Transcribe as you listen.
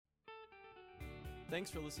Thanks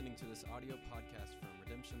for listening to this audio podcast from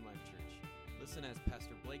Redemption Life Church. Listen as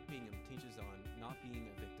Pastor Blake Bingham teaches on not being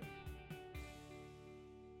a victim.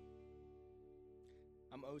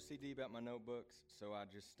 I'm OCD about my notebooks, so I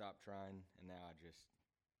just stopped trying, and now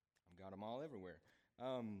I've got them all everywhere.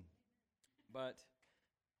 But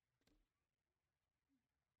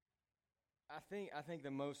I think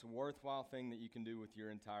the most worthwhile thing that you can do with your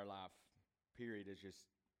entire life, period, is just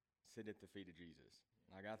sit at the feet of Jesus.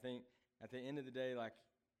 Like, I think at the end of the day, like,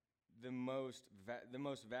 the most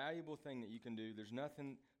valuable thing that you can do, there's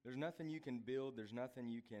nothing you can build, there's nothing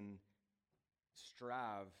you can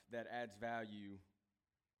strive that adds value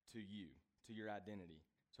to you, to your identity.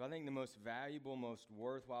 So I think the most valuable, most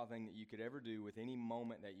worthwhile thing that you could ever do with any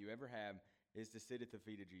moment that you ever have is to sit at the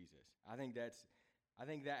feet of Jesus. I think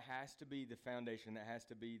that has to be the foundation, that has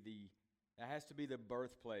to be the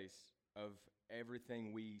birthplace of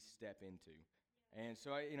everything we step into. And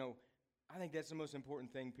so I think that's the most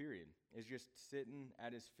important thing, period, is just sitting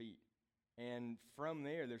at his feet. And from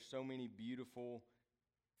there's so many beautiful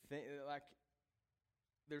things, like,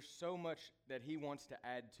 there's so much that he wants to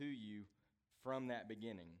add to you from that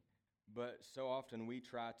beginning. But so often we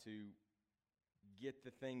try to get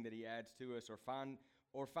the thing that he adds to us,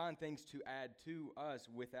 or find things to add to us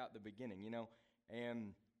without the beginning,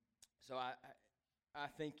 And so I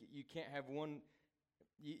think you can't have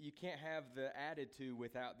you can't have the added to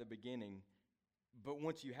without the beginning. But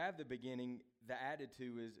once you have the beginning, the added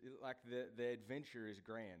to is like the adventure is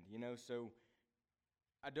grand, So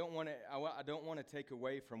I don't want to take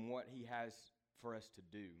away from what he has for us to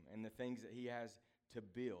do and the things that he has to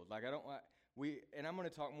build. Like, and I'm going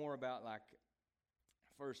to talk more about, like,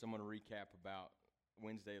 first I'm going to recap about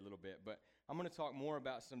Wednesday a little bit, but I'm going to talk more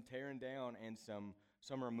about some tearing down and some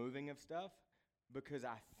removing of stuff, because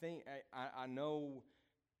I think I know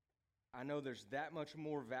there's that much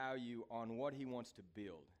more value on what he wants to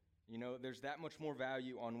build. There's that much more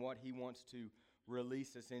value on what he wants to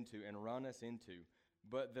release us into and run us into.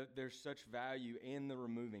 But there's such value in the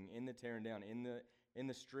removing, in the tearing down, in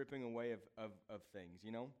the stripping away of things,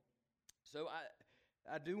 So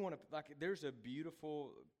I do want to, like, there's a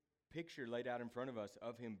beautiful picture laid out in front of us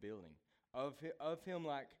of him building, of him,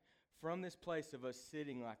 like, from this place of us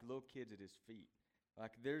sitting like little kids at his feet.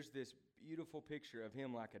 Like, there's this beautiful picture of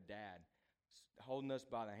him like a dad holding us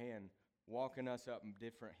by the hand, walking us up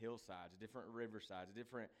different hillsides, different riversides,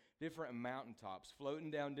 different mountaintops, floating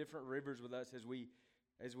down different rivers with us as we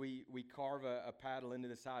carve a paddle into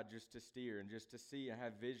the side just to steer and just to see and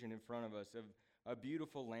have vision in front of us of a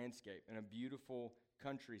beautiful landscape and a beautiful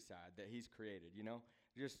countryside that he's created,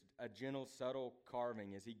 Just a gentle, subtle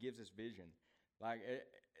carving as he gives us vision. Like,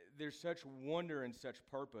 there's such wonder and such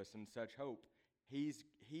purpose and such hope.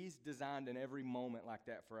 He's designed in every moment like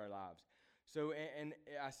that for our lives. So, and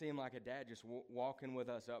I see him like a dad just walking with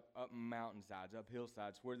us up mountainsides, up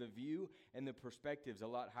hillsides, where the view and the perspective's a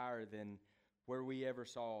lot higher than where we ever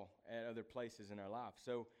saw at other places in our life.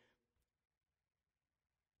 So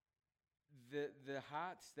the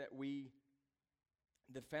heights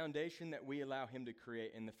the foundation that we allow him to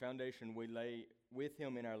create and the foundation we lay with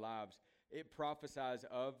him in our lives, it prophesies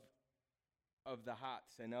of the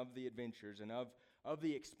heights and of the adventures and of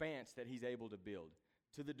the expanse that he's able to build.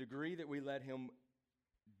 To the degree that we let him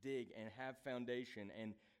dig and have foundation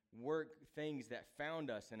and work things that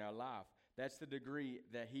found us in our life, that's the degree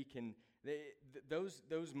that he can.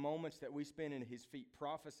 Those moments that we spend in his feet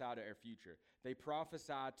prophesy to our future. They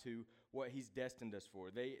prophesy to what he's destined us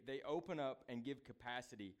for. They open up and give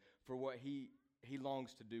capacity for what he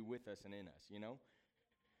longs to do with us and in us,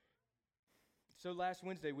 So last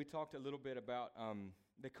Wednesday we talked a little bit about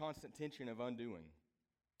the constant tension of undoing.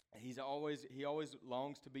 He always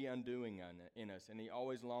longs to be undoing in us, and he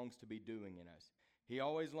always longs to be doing in us. He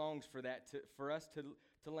always longs for us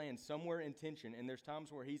to land somewhere in tension, and there's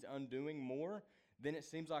times where he's undoing more than it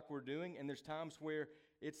seems like we're doing, and there's times where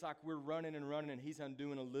it's like we're running and he's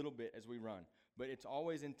undoing a little bit as we run. But it's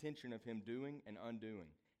always in tension of him doing and undoing,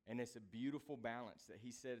 and it's a beautiful balance that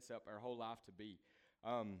he sets up our whole life to be.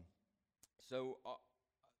 So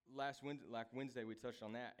last Wednesday we touched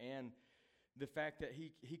on that, and the fact that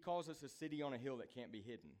he calls us a city on a hill that can't be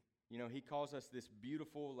hidden. He calls us this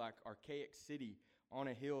beautiful, like, archaic city on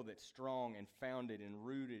a hill that's strong and founded and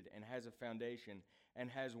rooted and has a foundation and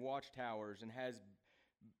has watchtowers and has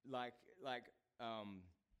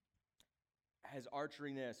has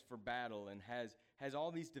archery nests for battle and has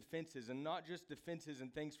all these defenses, and not just defenses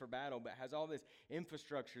and things for battle, but has all this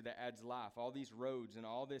infrastructure that adds life, all these roads and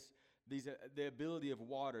all this, the ability of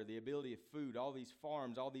water, the ability of food, all these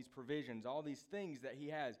farms, all these provisions, all these things that he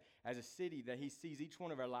has as a city that he sees each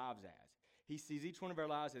one of our lives as. He sees each one of our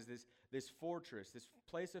lives as this fortress, this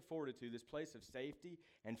place of fortitude, this place of safety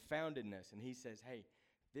and foundedness. And he says, hey,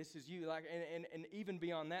 this is you. Like, and even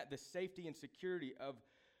beyond that, the safety and security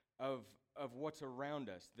of what's around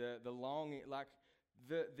us, the longing, like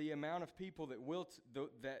the amount of people that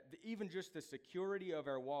even just the security of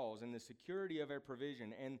our walls and the security of our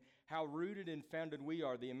provision and how rooted and founded we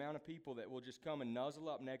are, the amount of people that will just come and nuzzle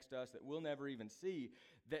up next to us that we'll never even see,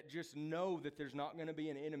 that just know that there's not going to be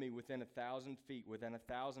an enemy within 1,000 feet, within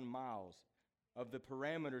 1,000 miles of the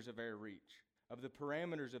parameters of our reach, of the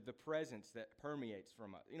parameters of the presence that permeates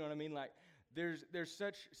from us. You know what I mean? Like, there's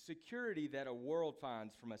such security that a world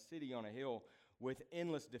finds from a city on a hill with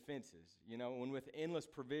endless defenses, and with endless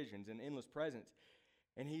provisions and endless presence.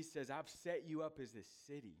 And he says, I've set you up as this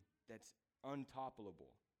city that's untoppable,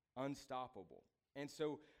 unstoppable. And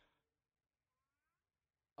so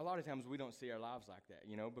a lot of times we don't see our lives like that,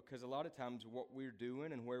 because a lot of times what we're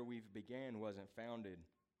doing and where we've began wasn't founded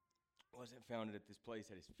at this place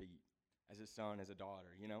at his feet, as a son, as a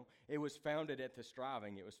daughter, It was founded at the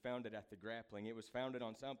striving. It was founded at the grappling. It was founded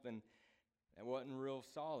on something that wasn't real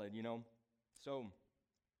solid, So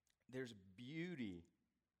there's beauty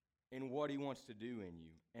in what he wants to do in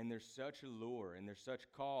you. And there's such allure, and there's such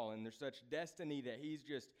call, and there's such destiny that he's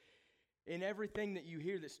just, in everything that you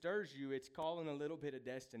hear that stirs you, it's calling a little bit of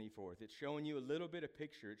destiny forth. It's showing you a little bit of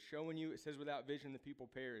picture. It's showing you, it says, without vision the people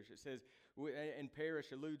perish. It says, and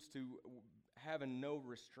perish alludes to having no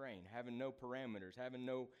restraint, having no parameters, having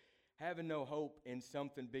no hope in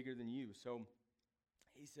something bigger than you. So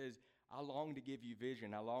he says, I long to give you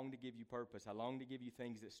vision. I long to give you purpose. I long to give you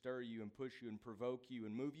things that stir you and push you and provoke you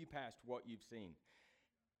and move you past what you've seen.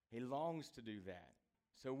 He longs to do that.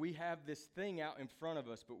 So we have this thing out in front of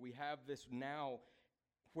us, but we have this now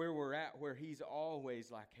where we're at, where he's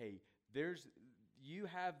always like, hey,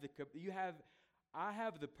 I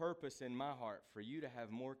have the purpose in my heart for you to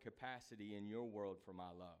have more capacity in your world for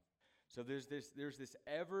my love. So there's this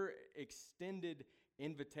ever extended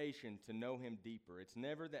invitation to know him deeper. It's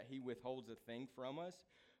never that he withholds a thing from us,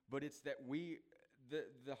 but it's that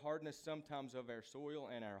the hardness sometimes of our soil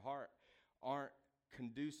and our heart aren't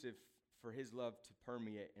conducive for his love to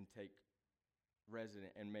permeate and take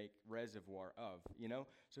resident and make reservoir of,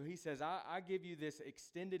 So he says, I give you this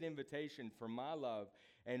extended invitation for my love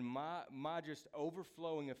and my just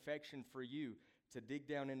overflowing affection for you to dig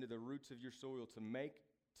down into the roots of your soil, to make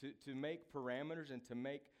parameters and to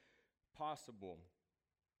make possible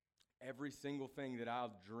every single thing that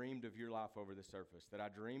I've dreamed of your life over the surface, that I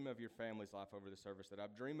dream of your family's life over the surface, that I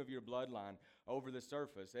dream of your bloodline over the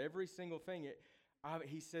surface. Every single thing,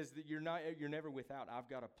 he says that you're never without. I've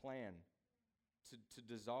got a plan to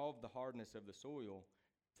dissolve the hardness of the soil,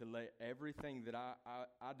 to let everything that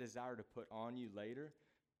I desire to put on you later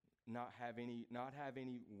not have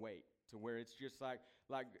any weight, to where it's just like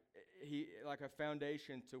a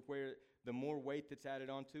foundation, to where the more weight that's added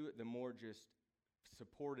onto it, the more just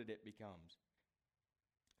supported it becomes.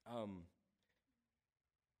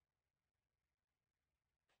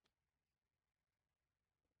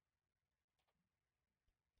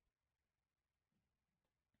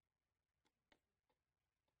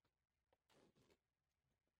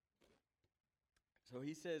 So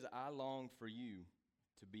he says, I long for you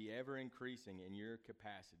to be ever increasing in your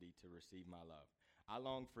capacity to receive my love. I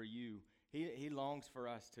long for you. He longs for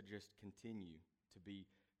us to just continue to be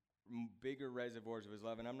bigger reservoirs of his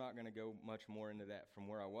love. And I'm not going to go much more into that from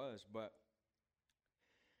where I was, but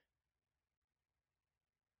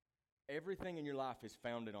everything in your life is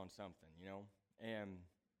founded on something, and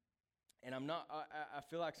I'm not, I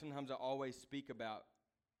feel like sometimes I always speak about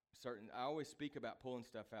pulling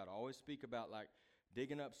stuff out. I always speak about like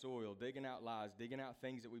digging up soil, digging out lies, digging out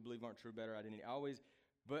things that we believe aren't true, better identity.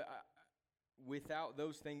 Without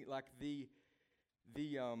those things, like the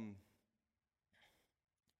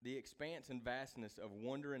expanse and vastness of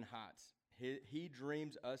wonder and heights he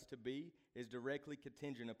dreams us to be is directly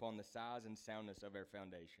contingent upon the size and soundness of our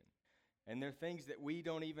foundation. And there are things that we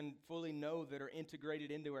don't even fully know that are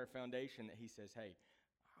integrated into our foundation that he says, hey,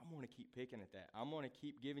 I'm going to keep picking at that. I'm going to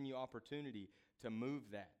keep giving you opportunity to move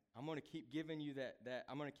that. I'm going to keep giving you that.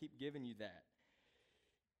 I'm going to keep giving you that.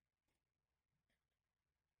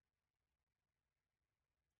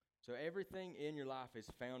 So everything in your life is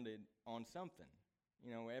founded on something.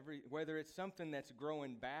 Whether it's something that's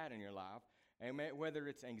growing bad in your life, and whether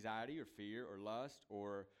it's anxiety or fear or lust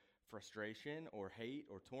or frustration or hate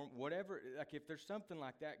or whatever, like if there's something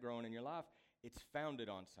like that growing in your life, it's founded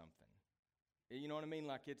on something. You know what I mean?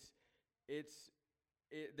 Like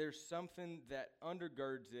there's something that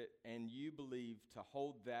undergirds it, and you believe to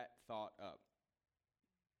hold that thought up.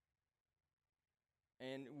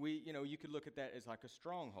 And you could look at that as like a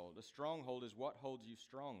stronghold. A stronghold is what holds you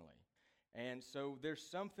strongly. And so there's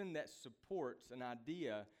something that supports an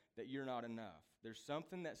idea that you're not enough. There's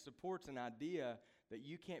something that supports an idea that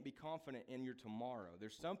you can't be confident in your tomorrow.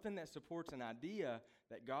 There's something that supports an idea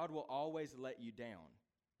that God will always let you down,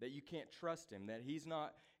 that you can't trust him, that he's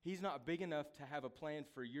not big enough to have a plan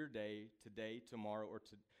for your day, today, tomorrow, or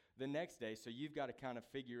to the next day, so you've got to kind of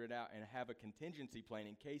figure it out and have a contingency plan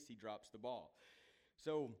in case he drops the ball.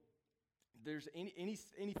 So there's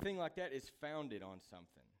anything like that is founded on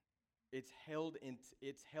something. It's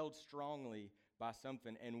held strongly by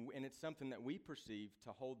something, and it's something that we perceive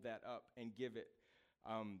to hold that up and give it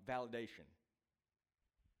validation.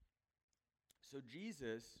 So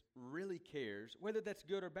Jesus really cares, whether that's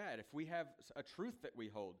good or bad. If we have a truth that we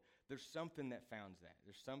hold, there's something that founds that.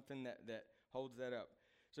 There's something that holds that up.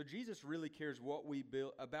 So Jesus really cares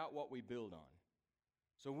about what we build on.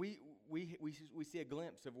 So we see a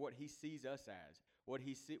glimpse of what he sees us as, what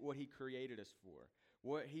he created us for,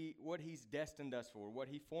 what he's destined us for, what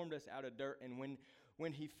he formed us out of dirt, and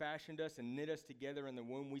when he fashioned us and knit us together in the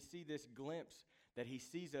womb, we see this glimpse that he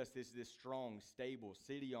sees us as this strong, stable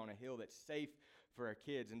city on a hill that's safe for our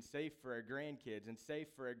kids and safe for our grandkids and safe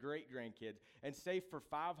for our great-grandkids and safe for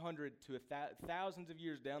 500 to thousands of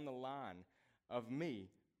years down the line of me.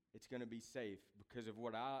 It's going to be safe because of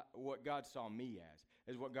what God saw me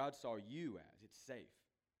as what God saw you as. It's safe.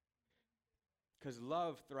 Because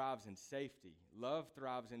love thrives in safety. Love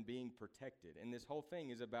thrives in being protected. And this whole thing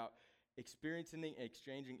is about experiencing and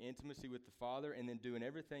exchanging intimacy with the Father and then doing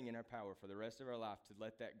everything in our power for the rest of our life to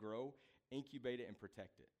let that grow, incubate it, and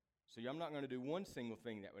protect it. So I'm not going to do one single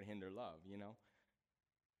thing that would hinder love,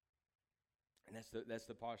 And that's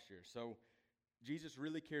the posture. So Jesus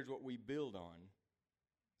really cares what we build on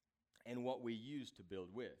and what we use to build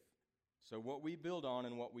with. So what we build on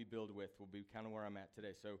and what we build with will be kind of where I'm at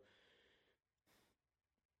today. So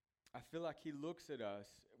I feel like he looks at us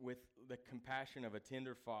with the compassion of a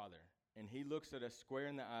tender father, and he looks at us square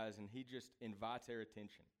in the eyes, and he just invites our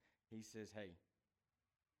attention. He says, hey,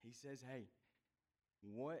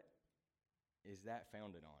 what is that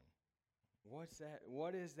founded on? What's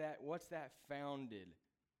that founded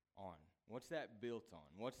on? What's that built on?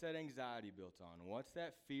 What's that anxiety built on? What's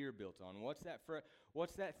that fear built on? What's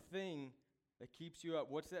that thing that keeps you up?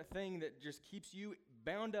 What's that thing that just keeps you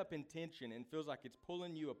bound up in tension and feels like it's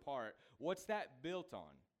pulling you apart? What's that built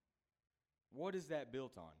on? What is that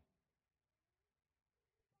built on?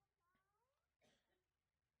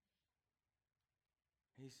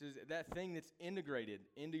 He says that thing that's integrated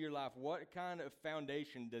into your life, what kind of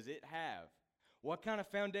foundation does it have? What kind of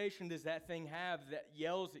foundation does that thing have that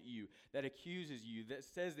yells at you, that accuses you, that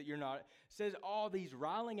says that you're not, says all these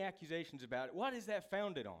riling accusations about it? What is that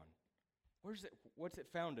founded on? What's it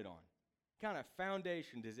founded on? What kind of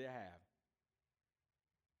foundation does it have?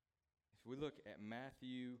 If we look at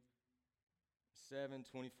Matthew 7,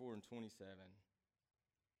 24 and 27.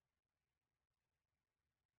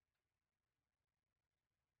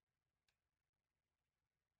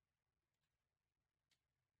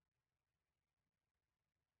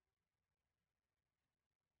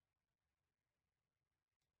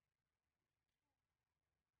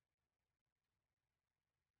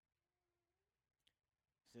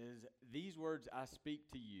 Says, these words I speak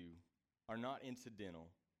to you are not incidental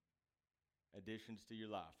additions to your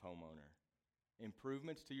life, homeowner.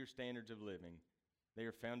 Improvements to your standards of living. They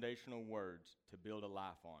are foundational words to build a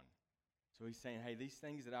life on. So he's saying, hey, these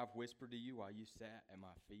things that I've whispered to you while you sat at my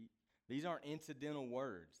feet, these aren't incidental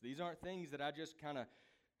words. These aren't things that I just kind of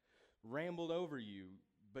rambled over you,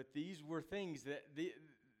 but these were things that,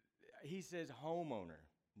 he says, homeowner.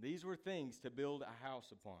 These were things to build a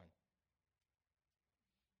house upon.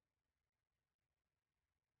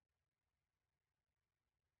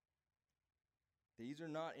 These are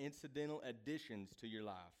not incidental additions to your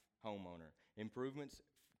life, homeowner. Improvements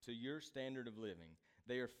to your standard of living.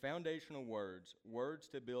 They are foundational words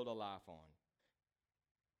to build a life on.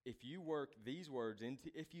 If you work these words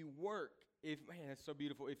into, man, that's so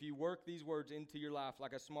beautiful. If you work these words into your life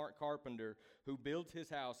like a smart carpenter who builds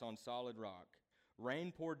his house on solid rock,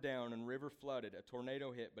 rain poured down and river flooded, a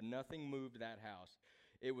tornado hit, but nothing moved that house.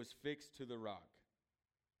 It was fixed to the rock.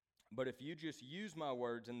 But if you just use my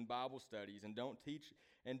words in Bible studies and don't teach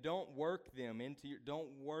and don't work them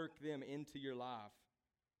into your life,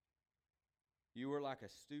 you are like a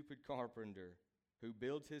stupid carpenter who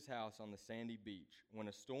builds his house on the sandy beach. When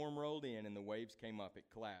a storm rolled in and the waves came up, it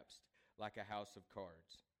collapsed like a house of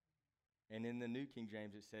cards. And in the New King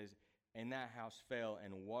James it says, and that house fell,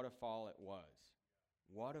 and what a fall it was.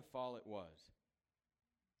 What a fall it was.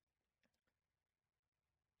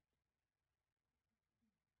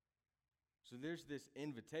 So there's this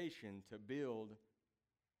invitation to build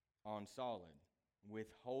on solid with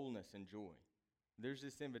wholeness and joy. There's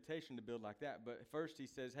this invitation to build like that. But first he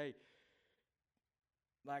says, hey,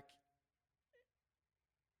 like,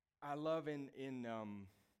 I love in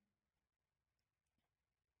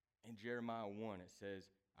Jeremiah 1, it says,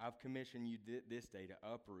 I've commissioned you this day to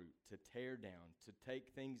uproot, to tear down, to take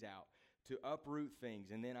things out, to uproot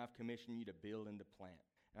things, and then I've commissioned you to build and to plant.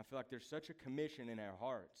 And I feel like there's such a commission in our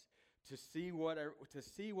hearts to see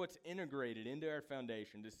what's integrated into our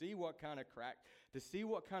foundation, to see what kind of crack, to see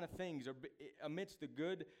what kind of things are amidst the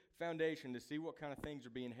good foundation, to see what kind of things are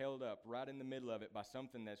being held up right in the middle of it by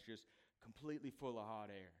something that's just completely full of hot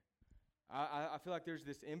air. I feel like there's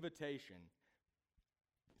this invitation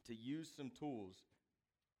to use some tools,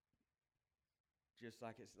 just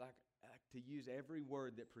like it's like to use every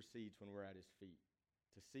word that precedes when we're at His feet,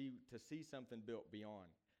 to see something built beyond,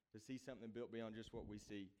 just what we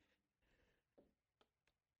see.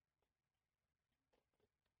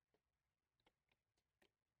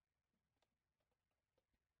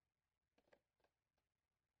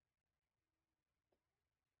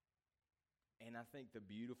 And I think the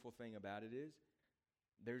beautiful thing about it is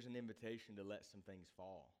there's an invitation to let some things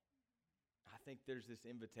fall. I think there's this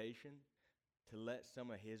invitation to let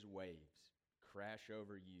some of His waves crash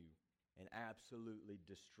over you and absolutely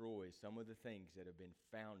destroy some of the things that have been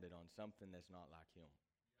founded on something that's not like Him.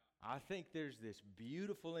 I think there's this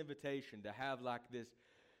beautiful invitation to have like this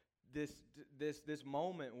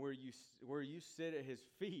moment where you sit at His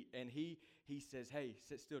feet and He says, hey,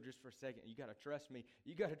 sit still just for a second. You got to trust me.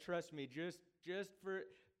 You got to trust me. Just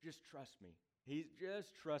trust me.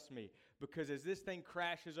 Just trust me, because as this thing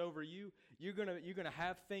crashes over you, you're gonna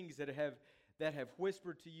have things that have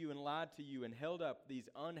whispered to you and lied to you and held up these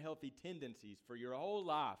unhealthy tendencies for your whole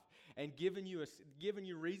life and given you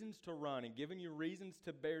reasons to run and given you reasons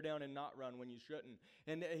to bear down and not run when you shouldn't.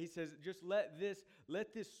 And He says, just let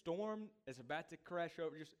this storm that's about to crash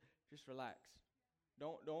over, just relax.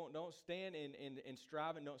 Don't stand in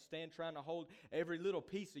striving. Don't stand trying to hold every little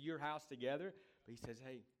piece of your house together. But He says,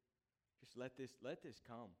 hey, just let this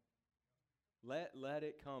come. Let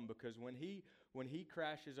it come, because when he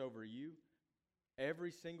crashes over you,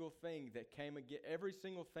 every single thing that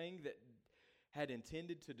had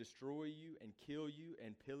intended to destroy you and kill you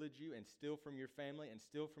and pillage you and steal from your family and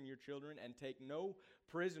steal from your children and take no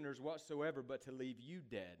prisoners whatsoever, but to leave you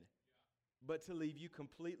dead. But to leave you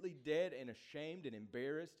completely dead and ashamed and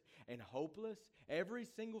embarrassed and hopeless, every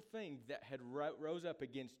single thing that had rose up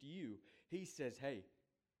against you, He says, hey,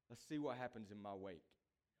 let's see what happens in my wake.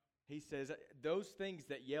 He says, those things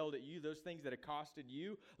that yelled at you, those things that accosted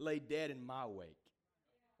you, lay dead in my wake.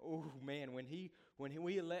 Oh, man, when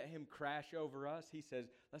we let Him crash over us, He says,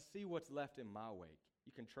 let's see what's left in my wake.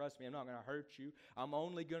 You can trust me. I'm not going to hurt you. I'm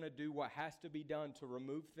only going to do what has to be done to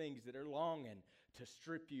remove things that are longing to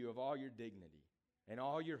strip you of all your dignity and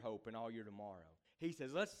all your hope and all your tomorrow. He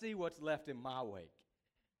says, let's see what's left in my wake.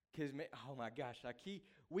 Because, oh my gosh, like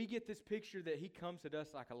we get this picture that He comes at us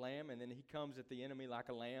like a lamb, and then He comes at the enemy like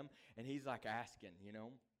a lamb, and He's like asking,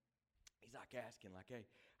 He's like asking, like, hey,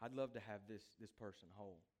 I'd love to have this person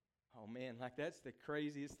whole. Oh man, like that's the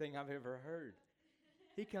craziest thing I've ever heard.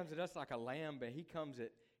 He comes at us like a lamb, but He comes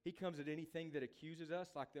at anything that accuses us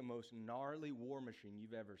like the most gnarly war machine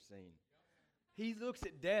you've ever seen. He looks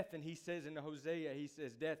at death and He says in Hosea, He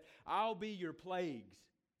says, death, I'll be your plagues.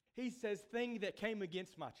 He says, thing that came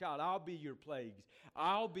against my child, I'll be your plagues.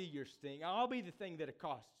 I'll be your sting. I'll be the thing that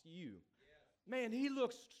accosts you. Man, He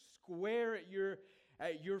looks square at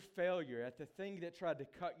your failure, at the thing that tried to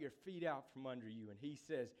cut your feet out from under you. And He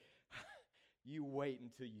says, you wait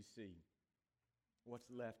until you see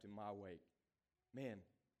what's left in my wake. Man,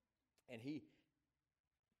 and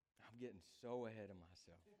I'm getting so ahead of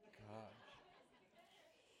myself. Gosh.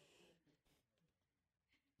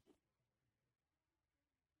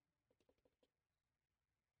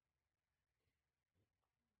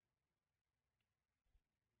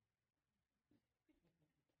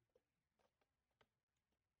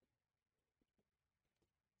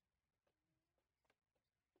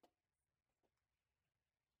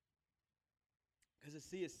 Because to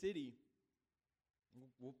see a city,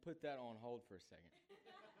 we'll put that on hold for a second.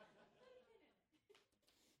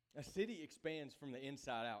 A city expands from the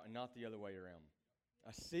inside out and not the other way around.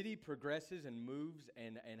 A city progresses and moves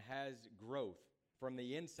and has growth from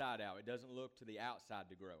the inside out. It doesn't look to the outside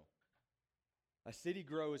to grow. A city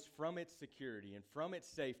grows from its security and from its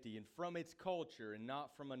safety and from its culture and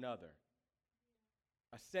not from another.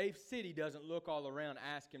 A safe city doesn't look all around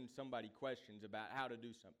asking somebody questions about how to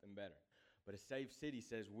do something better. But a safe city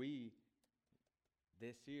says,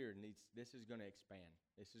 this is going to expand.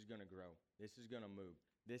 This is going to grow. This is going to move.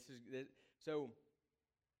 So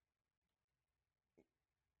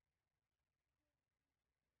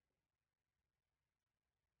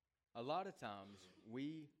a lot of times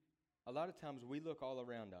we look all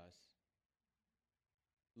around us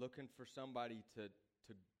looking for somebody to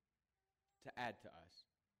add to us.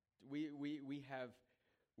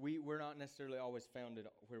 We're not necessarily always founded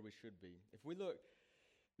where we should be. If we look,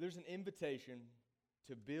 there's an invitation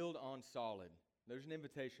to build on solid. There's an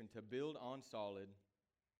invitation to build on solid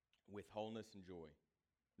with wholeness and joy.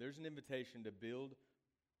 There's an invitation to build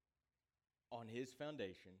on His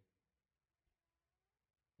foundation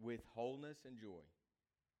with wholeness and joy.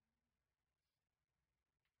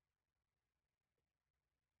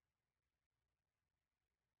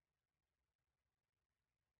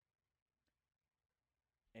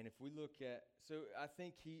 And if we look at, so I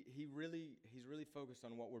think he's really focused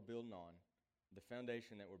on what we're building on, the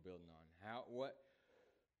foundation that we're building on. What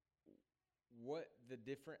the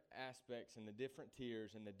different aspects and the different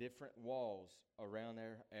tiers and the different walls around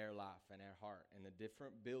our life and our heart and the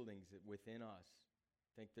different buildings within us.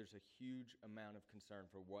 I think there's a huge amount of concern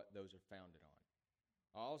for what those are founded on.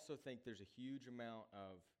 I also think there's a huge amount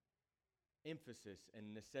of emphasis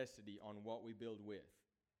and necessity on what we build with.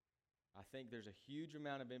 I think there's a huge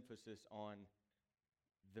amount of emphasis on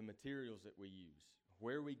the materials that we use,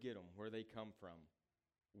 where we get them, where they come from,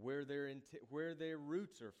 where their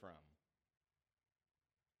roots are from.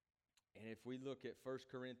 And if we look at 1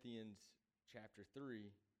 Corinthians chapter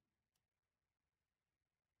 3,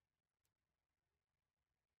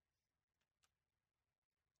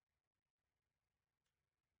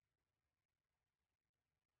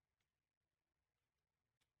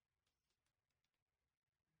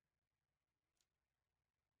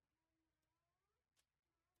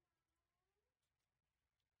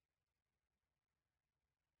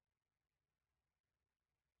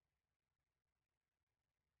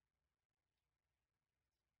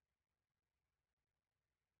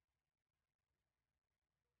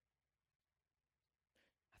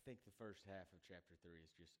 I think the first half of chapter 3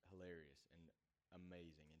 is just hilarious and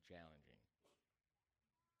amazing and challenging.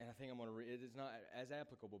 And I think I'm going to read it. It's not as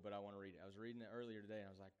applicable, but I want to read it. I was reading it earlier today,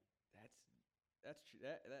 and I was like,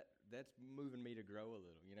 that's moving me to grow a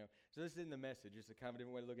little, you know. So this isn't the message; it's a kind of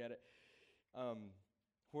different way to look at it.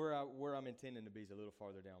 Where I'm intending to be is a little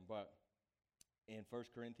farther down, but in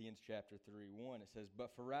 1 Corinthians chapter 3:1, it says,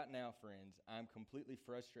 "But for right now, friends, I'm completely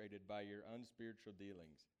frustrated by your unspiritual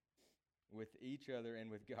dealings with each other and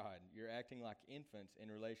with God. You're acting like infants in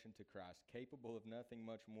relation to Christ, capable of nothing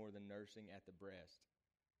much more than nursing at the breast."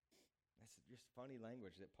 That's just funny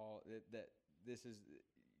language that that this is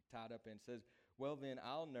tied up in. It says, "Well then,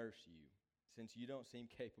 I'll nurse you, since you don't seem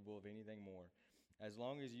capable of anything more. As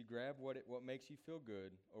long as you grab what makes you feel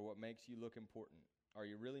good or what makes you look important, are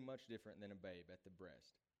you really much different than a babe at the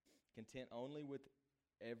breast? Content only with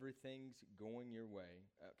everything's going your way.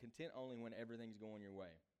 Content only when everything's going your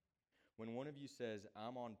way. When one of you says,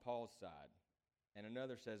 'I'm on Paul's side,' and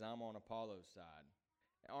another says, 'I'm on Apollo's side,'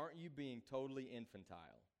 aren't you being totally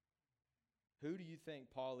infantile? Who do you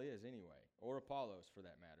think Paul is anyway? Or Apollos, for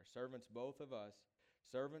that matter? Servants both of us,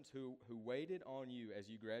 servants who waited on you as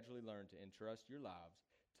you gradually learned to entrust your lives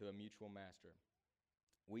to a mutual master.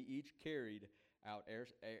 We each carried out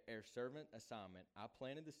our servant assignment. I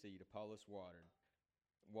planted the seed, Apollos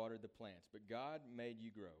watered the plants, but God made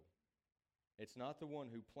you grow. It's not the one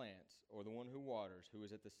who plants or the one who waters who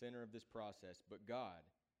is at the center of this process, but God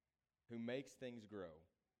who makes things grow.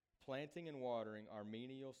 Planting and watering are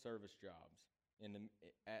menial service jobs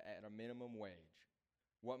at a minimum wage.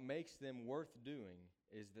 What makes them worth doing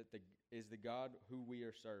is the God who we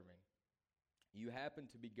are serving. You happen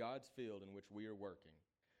to be God's field in which we are working.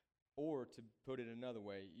 Or, to put it another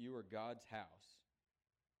way, you are God's house."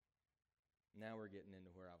 Now we're getting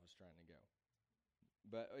into where I was trying to go.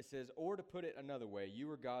 But it says, "Or to put it another way, you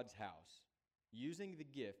are God's house. Using the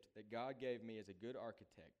gift that God gave me as a good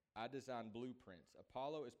architect, I designed blueprints.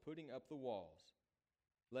 Apollo is putting up the walls.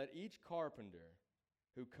 Let each carpenter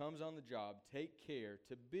who comes on the job take care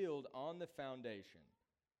to build on the foundation."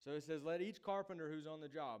 So it says, let each carpenter who's on the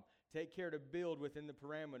job take care to build within the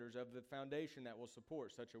parameters of the foundation that will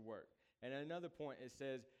support such a work. And at another point it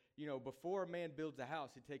says, before a man builds a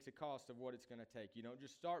house, it takes a cost of what it's going to take. You don't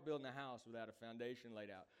just start building a house without a foundation laid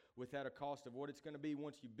out, without a cost of what it's going to be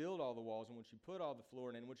once you build all the walls and once you put all the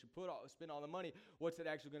flooring in, once you spend all the money, what's it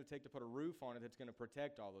actually going to take to put a roof on it that's going to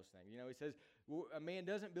protect all those things. He says, a man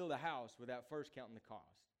doesn't build a house without first counting the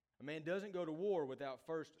cost. A man doesn't go to war without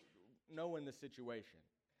first knowing the situation.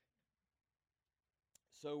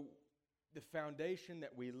 So the foundation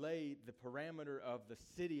that we lay, the parameter of the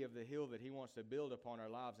city of the hill that He wants to build upon our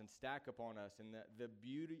lives and stack upon us, and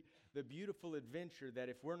the beautiful adventure that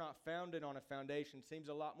if we're not founded on a foundation seems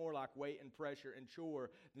a lot more like weight and pressure and chore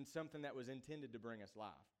than something that was intended to bring us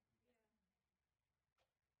life.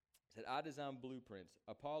 It said, I design blueprints.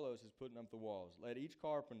 Apollos is putting up the walls. Let each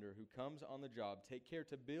carpenter who comes on the job take care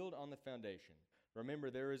to build on the foundation. Remember,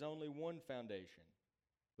 there is only one foundation,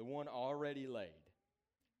 the one already laid.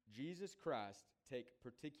 Jesus Christ, take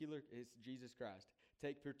particular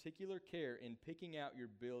care in picking out your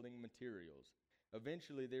building materials.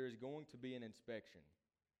 Eventually, there is going to be an inspection.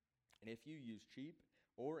 And if you use cheap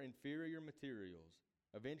or inferior materials,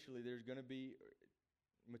 eventually there's going to be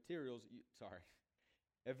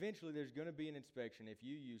an inspection. If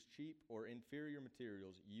you use cheap or inferior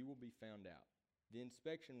materials, you will be found out. The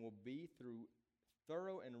inspection will be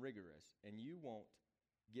thorough and rigorous, and you won't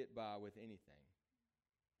get by with anything.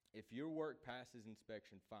 If your work passes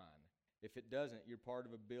inspection, fine. If it doesn't, you're part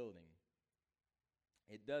of a building.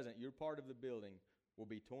 Your part of the building will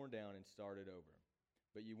be torn down and started over.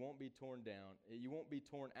 But you won't be torn down. You won't be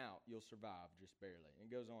torn out. You'll survive just barely.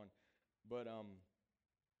 It goes on. But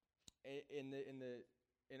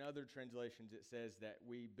in other translations, it says that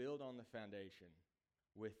we build on the foundation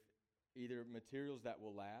with either materials that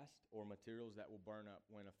will last or materials that will burn up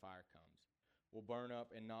when a fire comes. Will burn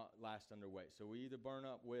up and not last under weight. So we either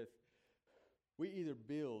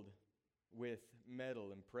build with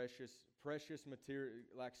metal and precious material,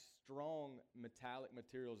 like strong metallic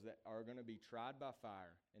materials that are going to be tried by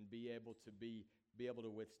fire and be able to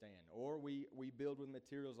withstand. Or we build with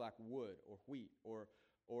materials like wood or wheat or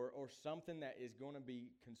something that is going to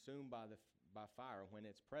be consumed by fire when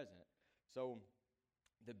it's present. So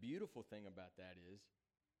the beautiful thing about that is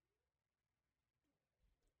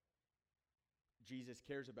Jesus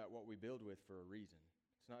cares about what we build with for a reason.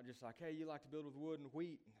 It's not just like, hey, you like to build with wood and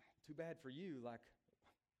wheat. Too bad for you. Like,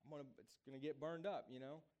 it's going to get burned up, you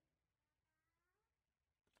know.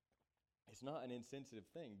 It's not an insensitive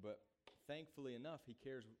thing, but thankfully enough, He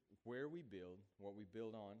cares where we build, what we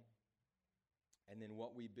build on, and then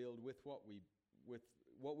what we build with what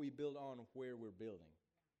we build on where we're building.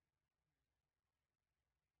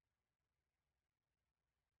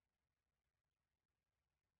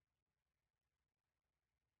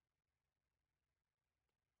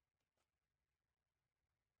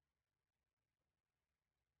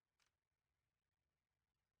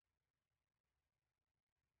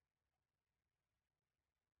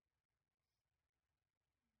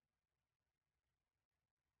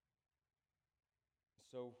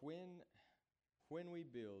 So when we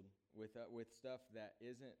build with stuff that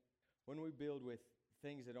isn't, when we build with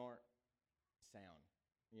things that aren't sound,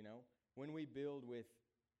 you know, when we build with,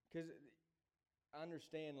 because I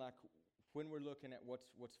understand like when we're looking at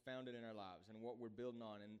what's founded in our lives and what we're building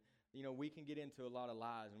on, and you know we can get into a lot of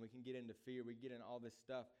lies and we can get into fear, we get into all this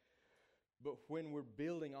stuff, but when we're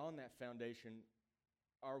building on that foundation,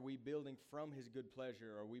 are we building from His good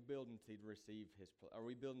pleasure? Are we building to receive are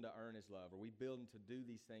we building to earn His love? Are we building to do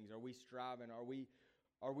these things? Are we striving? Are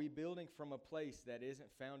we building from a place that isn't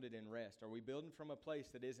founded in rest? Are we building from a place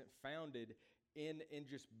that isn't founded in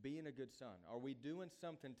just being a good son? Are we doing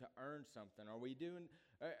something to earn something? Are we doing?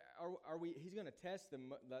 Are we? He's going to test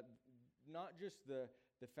them, not just the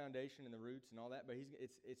foundation and the roots and all that, but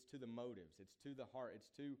it's to the motives. It's to the heart.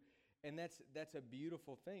 And that's a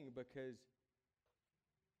beautiful thing because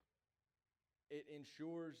it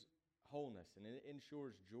ensures wholeness and it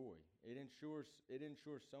ensures joy. It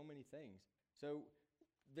ensures so many things. So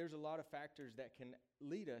there's a lot of factors that can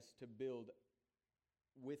lead us to build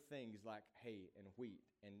with things like hay and wheat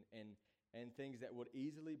and things that would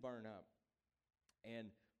easily burn up. And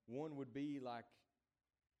one would be like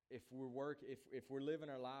if we're living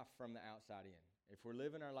our life from the outside in. If we're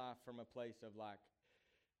living our life from a place of like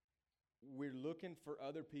we're looking for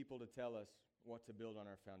other people to tell us what to build on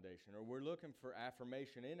our foundation, or we're looking for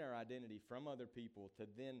affirmation in our identity from other people to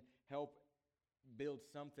then help build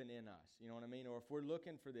something in us, you know what I mean? Or if we're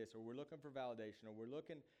looking for this, or we're looking for validation, or we're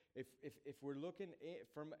looking, if we're looking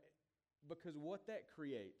from, because what that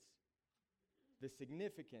creates, the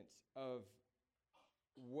significance of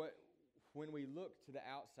what, when we look to the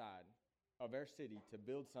outside of our city to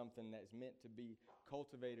build something that's meant to be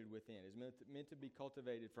cultivated within, is meant to be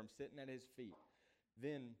cultivated from sitting at His feet,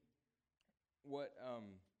 then what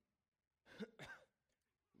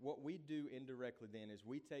we do indirectly then is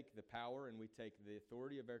we take the power and we take the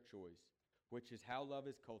authority of our choice, which is how love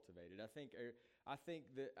is cultivated. I think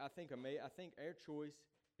our choice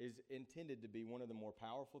is intended to be one of the more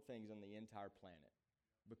powerful things on the entire planet,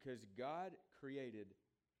 because God created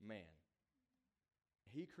man.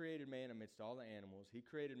 He created man amidst all the animals. He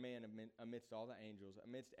created man amidst all the angels,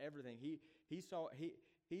 amidst everything. He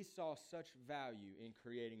saw such value in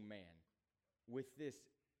creating man with this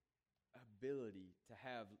ability to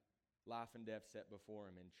have life and death set before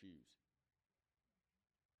him and choose.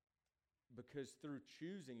 Because through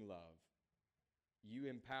choosing love, you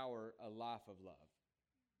empower a life of love.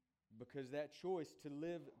 Because that choice to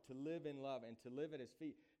live in love and to live at his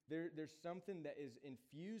feet, there's something that is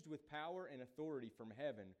infused with power and authority from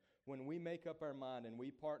heaven when we make up our mind and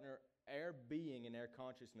we partner our being and our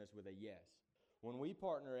consciousness with a yes. When we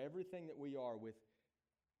partner everything that we are with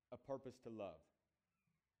a purpose to love.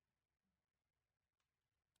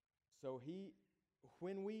 So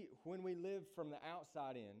when we live from the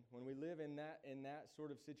outside in, when we live in that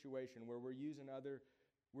sort of situation where we're using other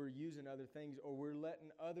things, or we're letting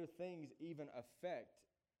other things even affect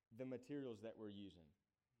the materials that we're using.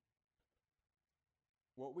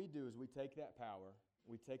 What we do is we take that power,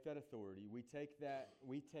 we take that authority, we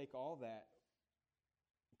take all that,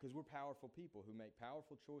 because we're powerful people who make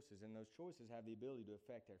powerful choices, and those choices have the ability to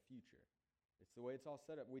affect our future. It's the way it's all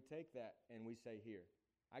set up. We take that and we say, here,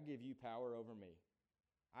 I give you power over me.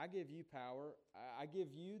 I give you power. I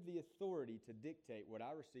give you the authority to dictate what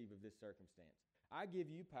I receive of this circumstance. I give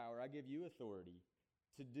you power. I give you authority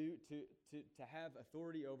to have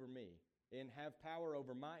authority over me and have power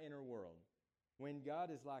over my inner world. When God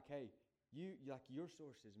is like, hey, your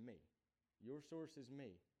source is me. Your source is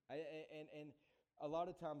me. And a lot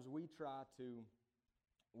of times we try to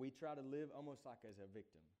live almost like as a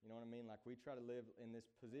victim. You know what I mean? Like we try to live in this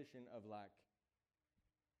position of like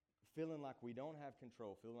feeling like we don't have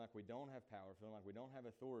control, feeling like we don't have power, feeling like we don't have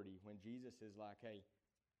authority, when Jesus is like, hey,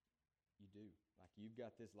 you do. Like you've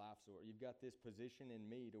got this life source. You've got this position in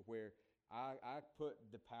me to where I put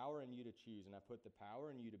the power in you to choose, and I put the power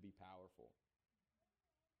in you to be powerful.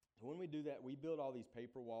 When we do that, we build all these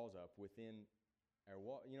paper walls up within our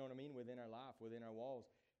wall, you know what I mean? Within our life, within our walls.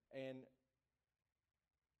 And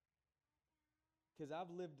because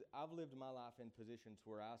I've lived my life in positions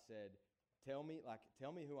where I said, tell me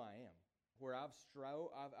who I am. Where I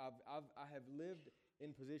have lived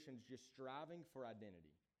in positions just striving for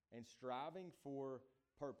identity and striving for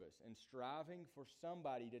purpose and striving for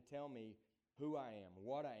somebody to tell me who I am,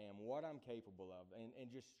 what I'm capable of,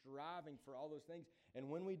 and just striving for all those things. And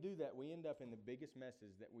when we do that, we end up in the biggest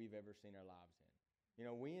messes that we've ever seen our lives in. You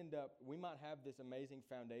know, we might have this amazing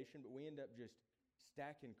foundation, but we end up just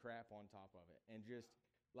stacking crap on top of it. And just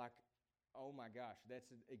like, oh my gosh,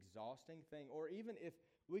 that's an exhausting thing. Or even if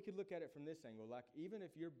we could look at it from this angle, like even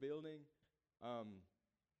if you're building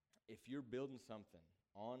something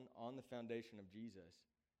on the foundation of Jesus,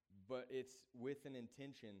 but it's with an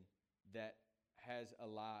intention that has a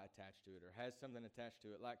lie attached to it or has something attached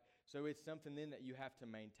to it. Like, so it's something then that you have to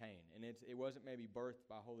maintain. And it wasn't maybe birthed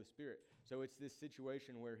by Holy Spirit. So it's this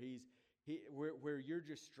situation where where you're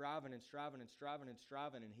just striving and striving and striving and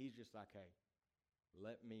striving, and he's just like, hey,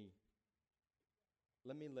 let me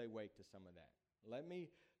lay wake to some of that. Let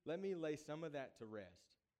me lay some of that to rest.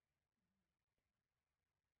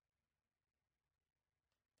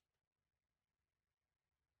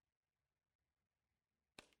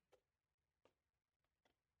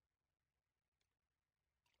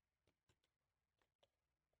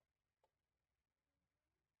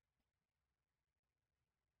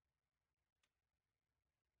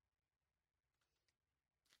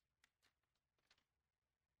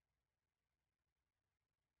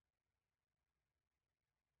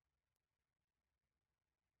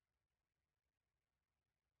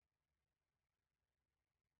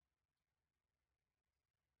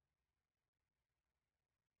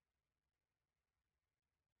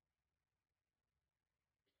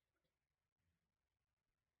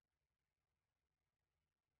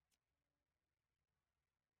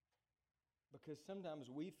 Because sometimes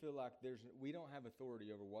we feel like we don't have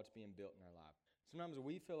authority over what's being built in our life. Sometimes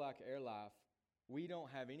we feel like our life, we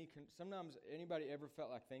don't have any. Sometimes anybody ever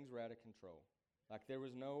felt like things were out of control? Like there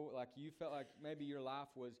was no, like you felt like maybe your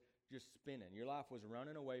life was just spinning. Your life was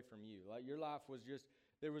running away from you. Like your life was just,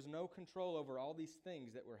 there was no control over all these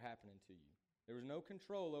things that were happening to you. There was no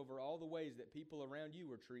control over all the ways that people around you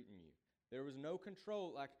were treating you. There was no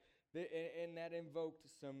control, and that invoked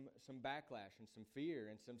some backlash and some fear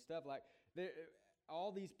and some stuff like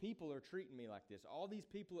all these people are treating me like this. All these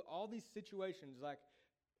people, all these situations, like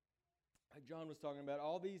John was talking about,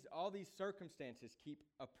 all these circumstances keep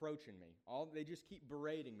approaching me. They just keep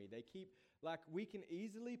berating me. They keep, like, we can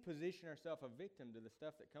easily position ourselves a victim to the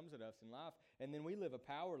stuff that comes at us in life, and then we live a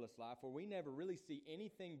powerless life where we never really see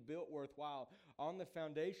anything built worthwhile on the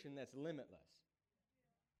foundation that's limitless.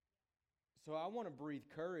 So I want to breathe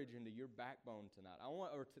courage into your backbone tonight.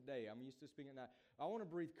 Today, I'm used to speaking at night. I want to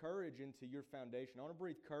breathe courage into your foundation. I want to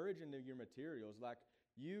breathe courage into your materials.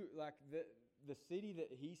 The city that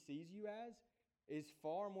he sees you as is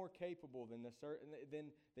far more capable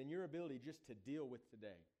than your ability just to deal with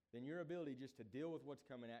today, than your ability just to deal with what's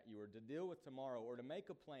coming at you, or to deal with tomorrow, or to make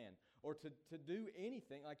a plan, or to do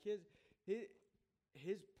anything. Like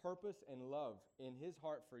his purpose and love in his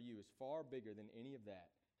heart for you is far bigger than any of that.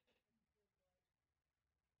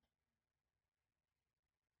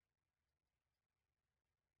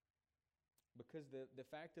 Because the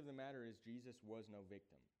fact of the matter is Jesus was no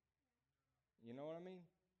victim. You know what I mean?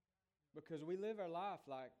 Because we live our life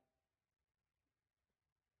like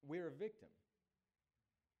we're a victim.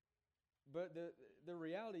 But the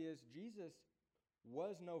reality is Jesus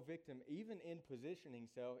was no victim, even in positioning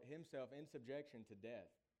himself in subjection to death.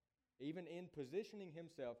 Even in positioning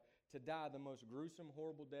himself to die the most gruesome,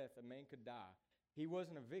 horrible death a man could die, he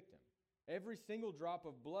wasn't a victim. Every single drop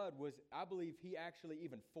of blood was, I believe he actually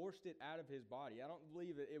even forced it out of his body. I don't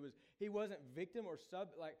believe he wasn't victim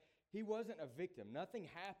he wasn't a victim. Nothing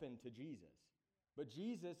happened to Jesus. But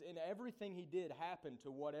Jesus, in everything he did, happened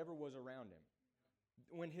to whatever was around him.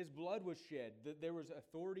 When his blood was shed, there was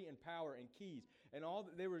authority and power and keys, and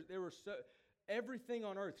everything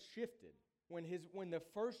on earth shifted. When the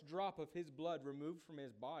first drop of his blood removed from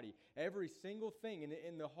his body, every single thing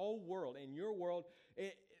in the whole world, in your world,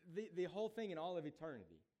 the whole thing in all of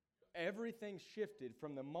eternity, everything shifted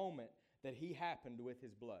from the moment that he happened with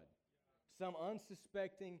his blood. Some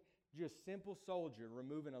unsuspecting, just simple soldier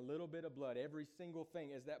removing a little bit of blood, every single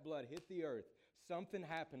thing, as that blood hit the earth, something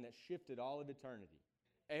happened that shifted all of eternity.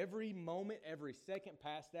 Every moment, every second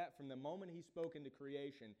past that, from the moment he spoke into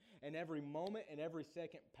creation, and every moment and every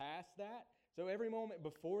second past that, so every moment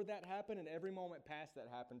before that happened and every moment past that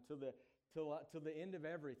happened till the end of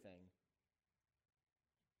everything,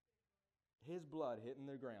 his blood hitting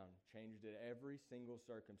the ground changed it every single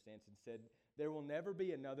circumstance, and said, there will never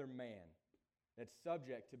be another man that's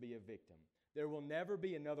subject to be a victim. There will never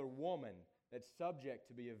be another woman that's subject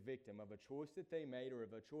to be a victim of a choice that they made or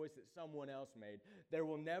of a choice that someone else made. There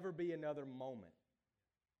will never be another moment.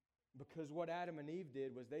 Because what Adam and Eve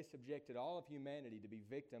did was they subjected all of humanity to be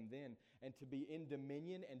victim then, and to be in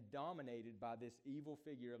dominion and dominated by this evil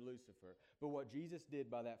figure of Lucifer. But what Jesus did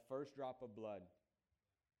by that first drop of blood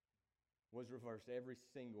was reverse every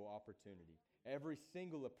single opportunity, every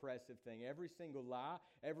single oppressive thing, every single lie,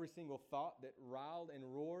 every single thought that riled and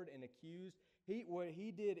roared and accused. What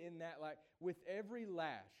he did in that, with every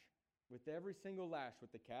lash, with every single lash,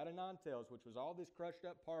 with the cat o' nine tails, which was all this crushed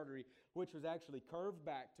up artery, which was actually curved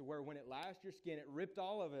back to where when it lashed your skin, it ripped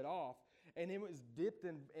all of it off, and it was dipped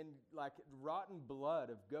in rotten blood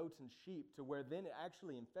of goats and sheep, to where then it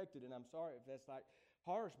actually infected. And I'm sorry if that's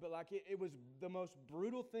harsh, but it was the most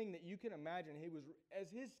brutal thing that you can imagine. As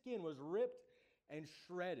his skin was ripped and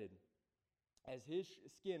shredded, as his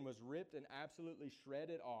skin was ripped and absolutely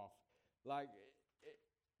shredded off,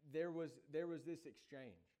 there was this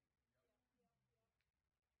exchange.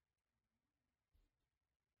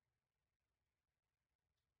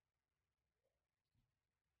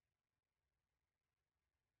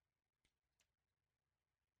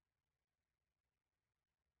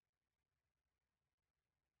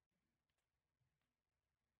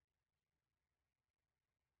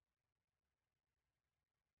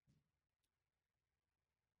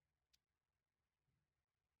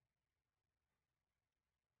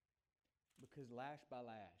 Because lash by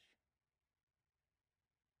lash,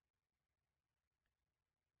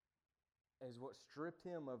 as what stripped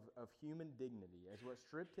him of human dignity, as what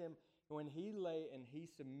stripped him when he lay and he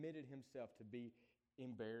submitted himself to be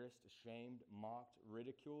embarrassed, ashamed, mocked,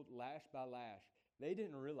 ridiculed, lash by lash. They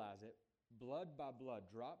didn't realize it. Blood by blood,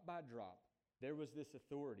 drop by drop, there was this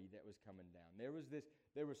authority that was coming down.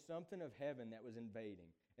 There was something of heaven that was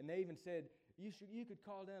invading. And they even said, you could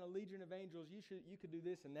call down a legion of angels, you could do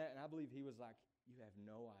this and that. And I believe he was like, you have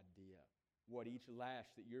no idea what each lash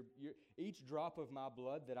that each drop of my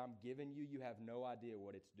blood that I'm giving you, you have no idea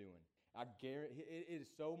what it's doing. I guarantee it is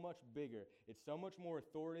so much bigger. It's so much more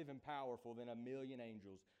authoritative and powerful than a million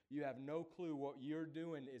angels. You have no clue what you're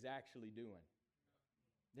doing is actually doing.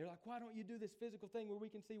 They're like, why don't you do this physical thing where we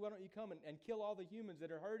can see? Why don't you come and kill all the humans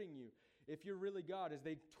that are hurting you if you're really God? As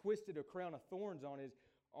they twisted a crown of thorns on his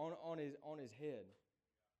head.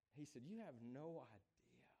 He said, you have no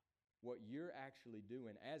idea what you're actually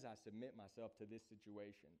doing as I submit myself to this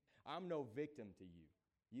situation. I'm no victim to you.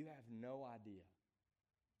 You have no idea.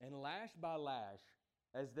 And lash by lash,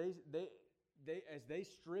 as they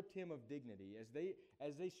stripped him of dignity,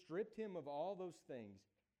 as they stripped him of all those things,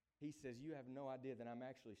 He says, you have no idea that I'm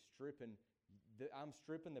actually stripping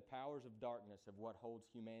the powers of darkness of what holds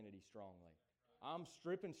humanity strongly. I'm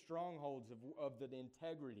stripping strongholds of the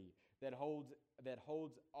integrity that holds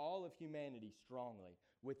all of humanity strongly.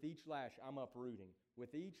 With each lash, I'm uprooting.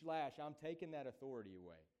 With each lash, I'm taking that authority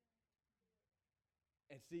away.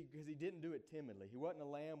 And see, because he didn't do it timidly. He wasn't a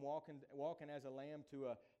lamb walking as a lamb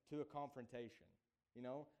to a confrontation. You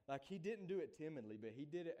know, like he didn't do it timidly, but he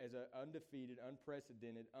did it as an undefeated,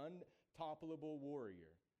 unprecedented, untoppable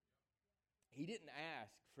warrior. He didn't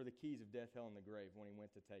ask for the keys of death, hell, and the grave when he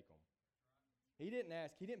went to take them. He didn't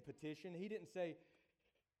ask. He didn't petition. He didn't say,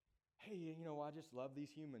 hey, you know, I just love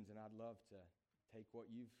these humans and I'd love to take what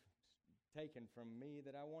you've taken from me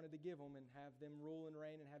that I wanted to give them and have them rule and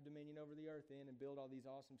reign and have dominion over the earth in and build all these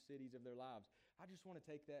awesome cities of their lives. I just want to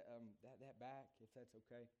take that back, if that's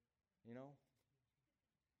okay, you know?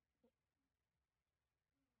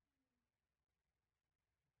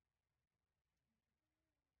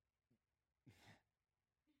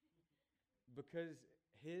 Because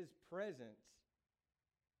His presence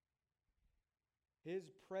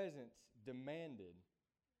demanded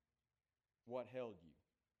what held you.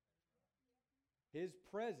 His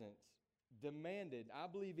presence demanded, I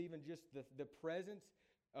believe, even just the presence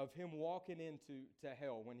of Him walking into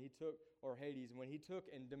hell when He took, or Hades, when He took,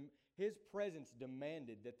 and His presence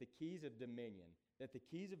demanded that the keys of dominion, that the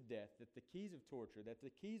keys of death, that the keys of torture, that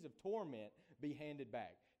the keys of torment be handed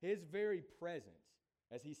back. His very presence,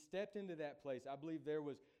 as He stepped into that place, I believe there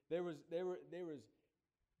was a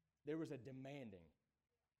demanding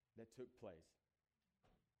that took place.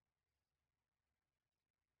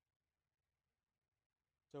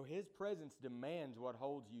 So His presence demands what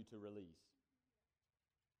holds you to release.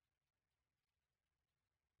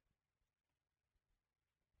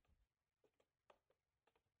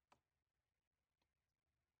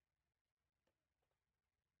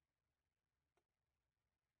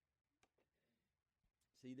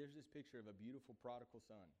 See, there's this picture of a beautiful prodigal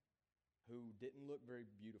son who didn't look very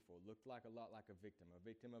beautiful, looked like a lot like a victim of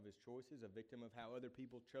his choices, a victim of how other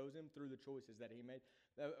people chose him through the choices that he made,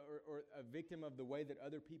 or a victim of the way that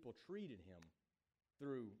other people treated him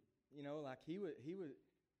through, you know, like he was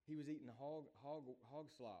eating hog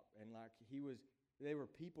slop, and like they were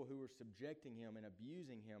people who were subjecting him and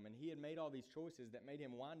abusing him, and he had made all these choices that made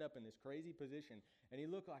him wind up in this crazy position, and he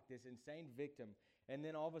looked like this insane victim. And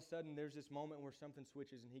then all of a sudden there's this moment where something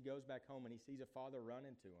switches and he goes back home and he sees a father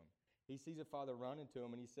running to him. He sees a father running to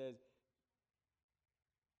him and he says,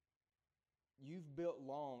 you've built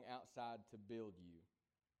long outside to build you.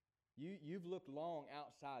 You've looked long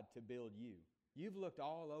outside to build you. You've looked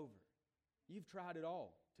all over. You've tried it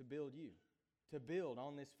all to build you, to build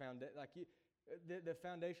on this foundation, like the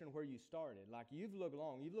foundation where you started. Like you've looked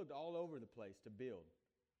long. You've looked all over the place to build.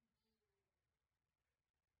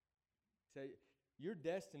 So your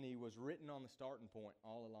destiny was written on the starting point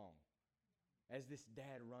all along. As this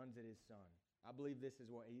dad runs at his son, I believe this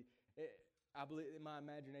is what I believe my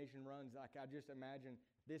imagination runs. Like I just imagine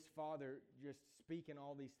this father just speaking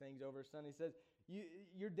all these things over his son. He says,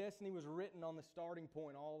 your destiny was written on the starting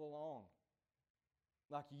point all along.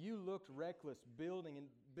 Like you looked reckless,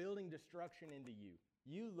 building destruction into you.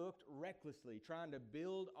 You looked recklessly, trying to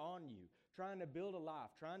build on you, trying to build a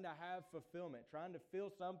life, trying to have fulfillment, trying to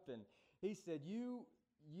feel something. He said, you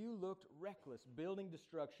looked reckless, building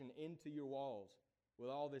destruction into your walls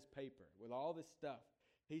with all this paper, with all this stuff.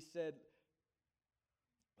 He said,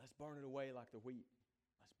 let's burn it away like the wheat.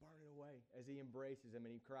 Let's burn it away. As he embraces him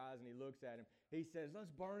and he cries and he looks at him, he says,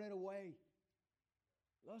 let's burn it away.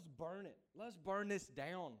 Let's burn it. Let's burn this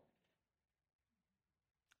down.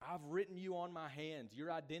 I've written you on my hands.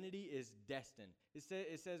 Your identity is destined. It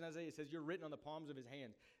says in Isaiah, it says you're written on the palms of His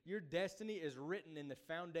hands. Your destiny is written in the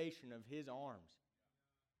foundation of His arms.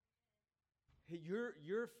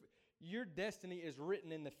 Your destiny is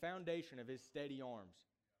written in the foundation of His steady arms.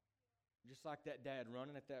 Just like that dad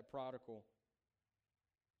running at that prodigal.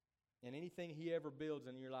 And anything he ever builds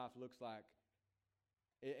in your life looks like,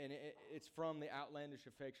 it's from the outlandish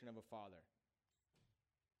affection of a father.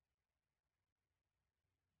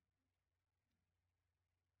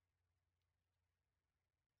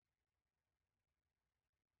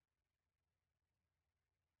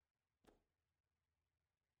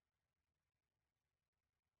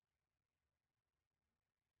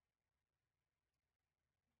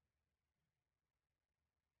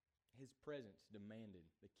 His presence demanded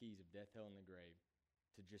the keys of death, hell, and the grave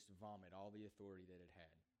to just vomit all the authority that it had.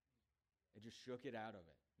 It just shook it out of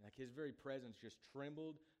it. Like His very presence just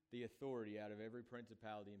trembled the authority out of every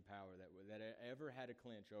principality and power that ever had a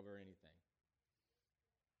clinch over anything.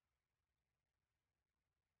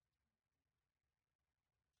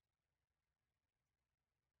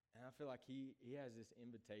 feel like he has this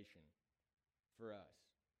invitation for us,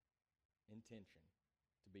 intention,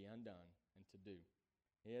 to be undone and to do.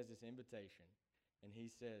 He has this invitation, and he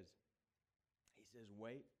says,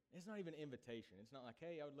 wait. It's not even an invitation. It's not like,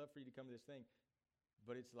 hey, I would love for you to come to this thing.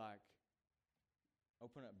 But it's like,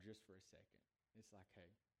 open up just for a second. It's like,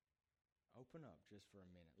 hey, open up just for a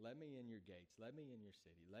minute. Let me in your gates. Let me in your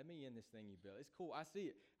city. Let me in this thing you built. It's cool. I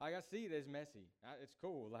see it. Like, I see it as messy. It's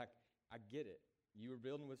cool. Like, I get it. You were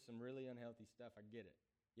building with some really unhealthy stuff. I get it.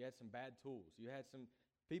 You had some bad tools. You had some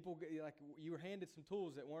people, like, you were handed some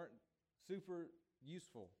tools that weren't super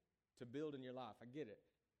useful to build in your life. I get it.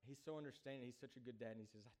 He's so understanding. He's such a good dad. And he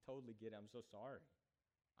says, I totally get it. I'm so sorry.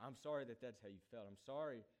 I'm sorry that that's how you felt. I'm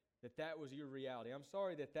sorry that that was your reality. I'm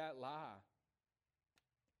sorry that that lie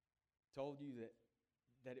told you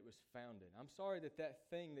that it was founded. I'm sorry that that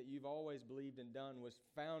thing that you've always believed and done was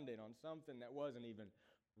founded on something that wasn't even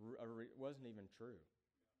true.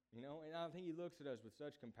 You know, and I think he looks at us with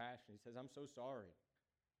such compassion. He says, I'm so sorry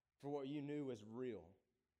for what you knew was real.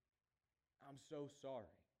 I'm so sorry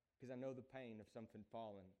because I know the pain of something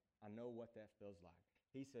falling. I know what that feels like.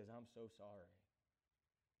 He says, I'm so sorry.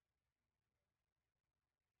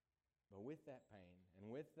 But with that pain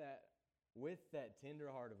and with that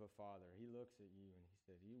tender heart of a father, he looks at you and he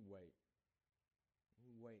says, you wait.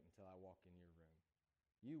 You wait until I walk in your room.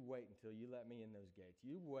 You wait until you let me in those gates.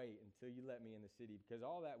 You wait until you let me in the city, because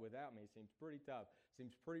all that without me seems pretty tough,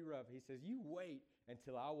 seems pretty rough. He says, you wait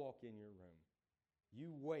until I walk in your room.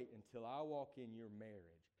 You wait until I walk in your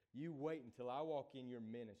marriage. You wait until I walk in your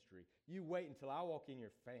ministry. You wait until I walk in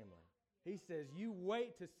your family. He says, you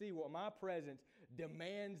wait to see what my presence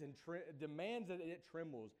demands demands that it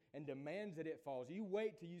trembles and demands that it falls. You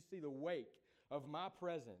wait till you see the wake of my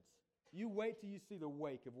presence. You wait till you see the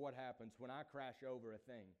wake of what happens when I crash over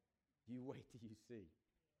a thing. You wait till you see.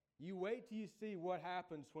 You wait till you see what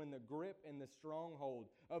happens when the grip and the stronghold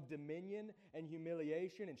of dominion and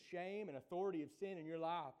humiliation and shame and authority of sin in your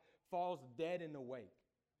life falls dead in the wake.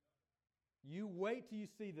 You wait till you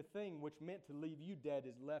see the thing which meant to leave you dead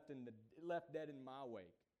is left dead in my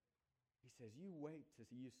wake. He says, you wait till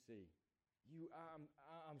you see.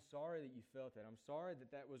 I'm sorry that you felt that. I'm sorry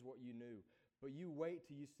that that was what you knew. But you wait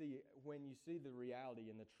till you see, when you see the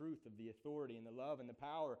reality and the truth of the authority and the love and the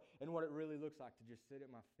power and what it really looks like to just sit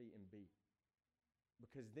at my feet and be.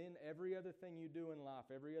 Because then every other thing you do in life,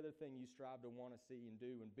 every other thing you strive to want to see and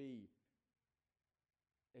do and be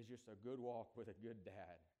is just a good walk with a good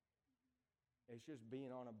dad. It's just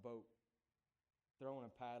being on a boat, throwing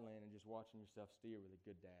a paddle in and just watching yourself steer with a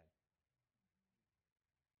good dad.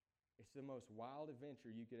 It's the most wild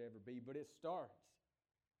adventure you could ever be, but it starts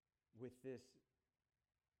with this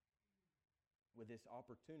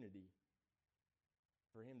opportunity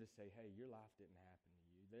for him to say, hey, your life didn't happen to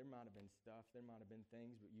you. There might have been stuff, there might have been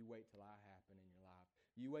things, but you wait till I happen in your life.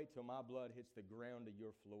 You wait till my blood hits the ground of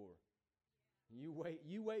your floor. You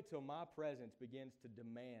wait till my presence begins to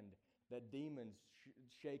demand that demons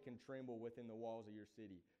shake and tremble within the walls of your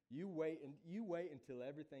city. You wait until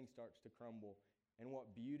everything starts to crumble and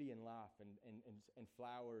what beauty and life and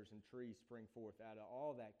flowers and trees spring forth out of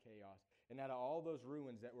all that chaos and out of all those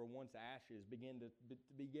ruins that were once ashes begin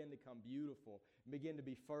to come beautiful, begin to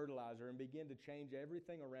be fertilizer, and begin to change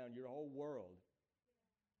everything around your whole world.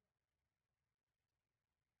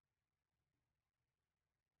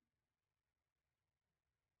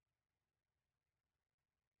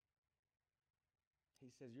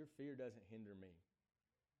 He says, your fear doesn't hinder me.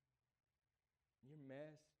 Your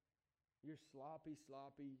mess, your sloppy,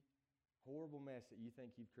 horrible mess that you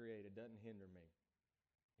think you've created doesn't hinder me.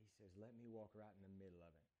 He says, let me walk right in the middle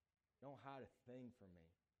of it. Don't hide a thing from me.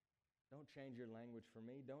 Don't change your language for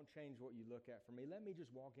me. Don't change what you look at for me. Let me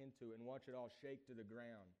just walk into it and watch it all shake to the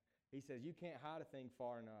ground. He says, you can't hide a thing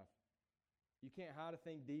far enough. You can't hide a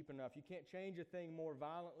thing deep enough. You can't change a thing more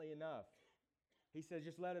violently enough. He says,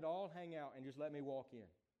 just let it all hang out and just let me walk in.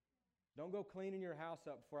 Don't go cleaning your house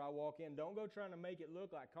up before I walk in. Don't go trying to make it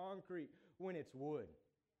look like concrete when it's wood.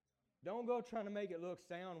 Don't go trying to make it look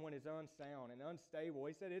sound when it's unsound and unstable.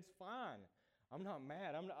 He said, it's fine. I'm not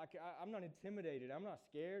mad. I'm not intimidated. I'm not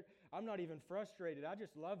scared. I'm not even frustrated. I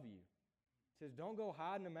just love you. He says, don't go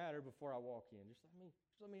hiding the matter before I walk in. Just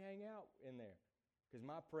let me hang out in there. Because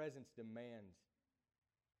my presence demands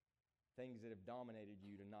things that have dominated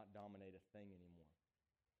you to not dominate a thing anymore.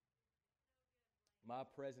 My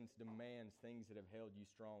presence demands things that have held you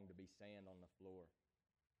strong to be sand on the floor.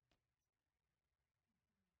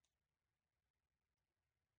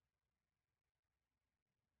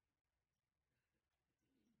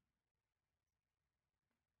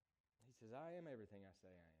 He says, I am everything I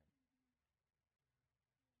say I am.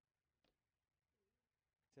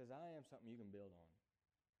 He says, I am something you can build on.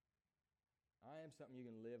 I am something you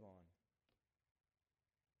can live on.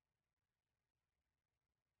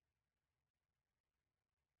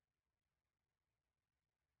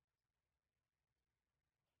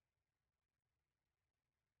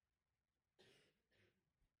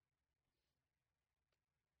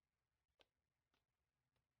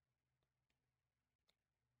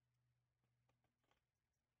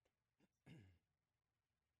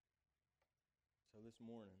 So this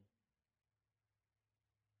morning,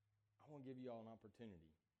 I want to give you all an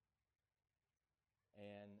opportunity.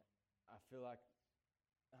 And I feel like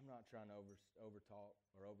I'm not trying to over-talk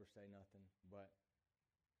or oversay nothing, but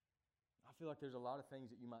I feel like there's a lot of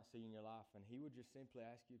things that you might see in your life, and he would just simply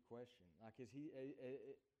ask you a question. Like as you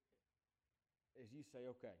say,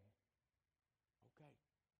 okay,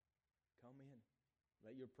 come in.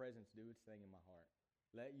 Let your presence do its thing in my heart.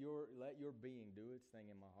 Let your being do its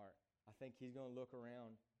thing in my heart. I think he's going to look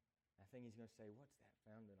around. I think he's going to say, what's that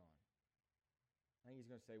founded on? I think he's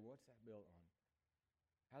going to say, what's that built on?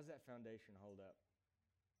 How's that foundation hold up?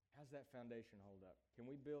 How's that foundation hold up? Can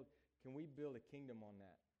we build a kingdom on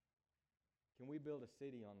that? Can we build a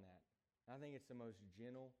city on that? I think it's the most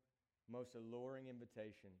gentle, most alluring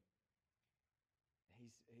invitation.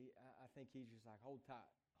 I think he's just like, hold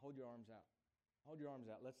tight. Hold your arms out. Hold your arms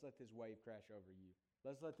out. Let's let this wave crash over you.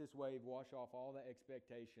 Let's let this wave wash off all the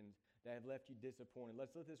expectations that have left you disappointed.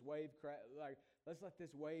 Let's let this wave let's let this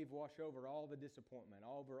wave wash over all the disappointment,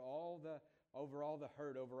 over all the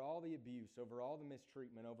hurt, over all the abuse, over all the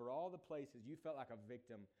mistreatment, over all the places you felt like a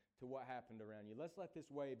victim to what happened around you. Let's let this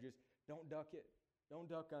wave just, don't duck it. Don't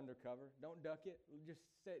duck under cover. Don't duck it. Just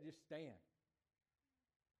stand.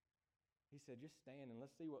 He said, just stand and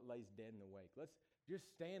let's see what lays dead in the wake. Let's just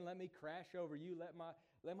stand. Let me crash over you. Let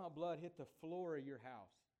my blood hit the floor of your house.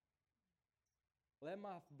 Let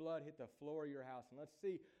my blood hit the floor of your house. And let's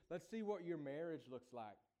see what your marriage looks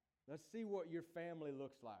like. Let's see what your family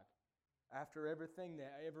looks like. After everything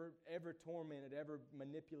that ever tormented, ever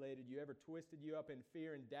manipulated you, ever twisted you up in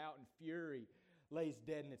fear and doubt and fury lays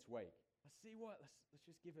dead in its wake. Let's see what. Let's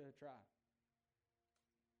just give it a try.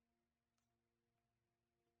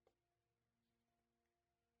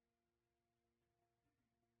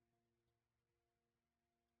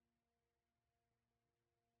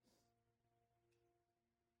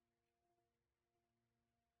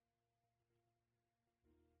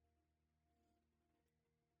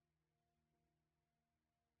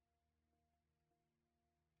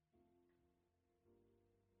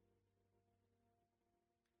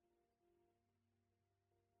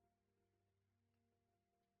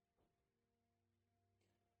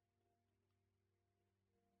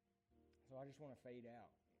 So I just want to fade out.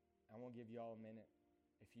 I want to give you all a minute.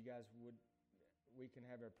 If you guys would, we can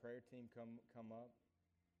have our prayer team come up.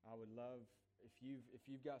 I would love if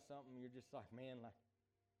you've got something you're just like, man, like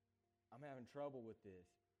I'm having trouble with this.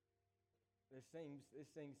 This thing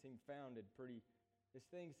seems founded pretty deep. This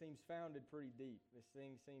thing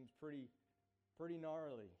seems pretty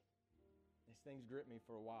gnarly. This thing's gripped me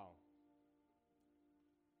for a while.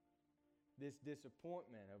 This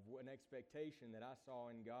disappointment of an expectation that I saw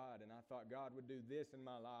in God, and I thought God would do this in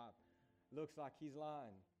my life, looks like He's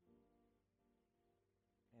lying.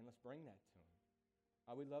 And let's bring that to Him.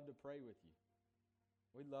 We'd love to pray with you.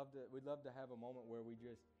 We'd love to have a moment where we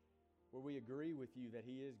agree with you that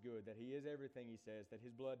He is good, that He is everything He says, that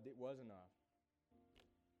His blood was enough.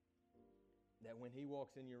 That when He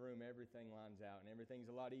walks in your room, everything lines out, and everything's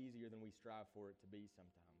a lot easier than we strive for it to be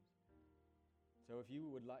sometimes. So if you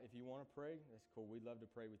want to pray, that's cool. We'd love to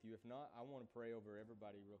pray with you. If not, I want to pray over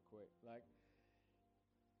everybody real quick. Like,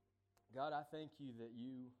 God, I thank you that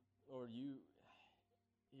you're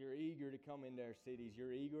eager to come into our cities.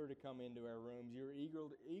 You're eager to come into our rooms. You're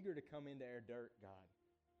eager to come into our dirt, God,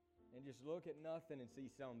 and just look at nothing and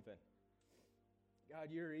see something.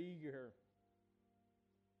 God, you're eager.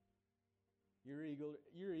 You're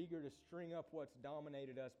eager to string up what's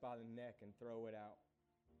dominated us by the neck and throw it out.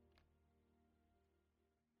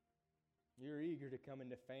 You're eager to come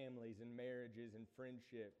into families and marriages and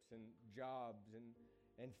friendships and jobs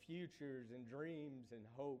and futures and dreams and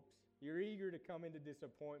hopes. You're eager to come into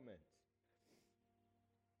disappointments.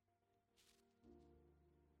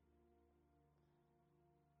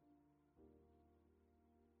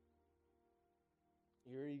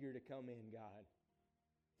 You're eager to come in, God.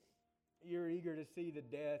 You're eager to see the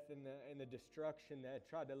death and the destruction that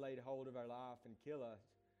tried to lay hold of our life and kill us.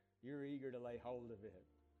 You're eager to lay hold of it.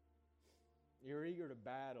 You're eager to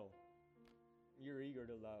battle. You're eager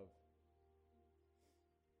to love.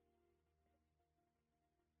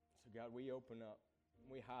 So God, we open up.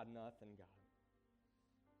 We hide nothing, God.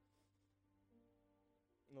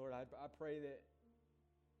 Lord, I pray that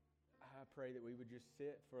we would just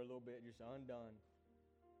sit for a little bit, just undone.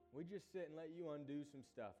 We just sit and let you undo some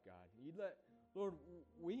stuff, God. Lord,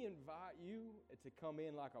 we invite you to come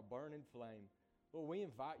in like a burning flame. Lord, we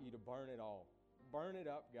invite you to burn it all. Burn it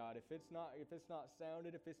up, God. If it's not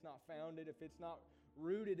sounded, if it's not founded, if it's not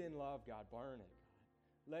rooted in love, God, burn it,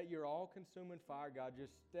 God. Let your all-consuming fire, God,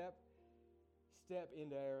 just step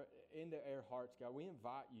into our hearts, God. We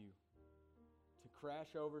invite you to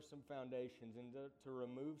crash over some foundations and to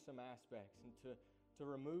remove some aspects and to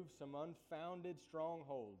remove some unfounded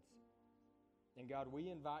strongholds. And God, we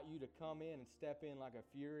invite you to come in and step in like a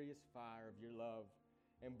furious fire of your love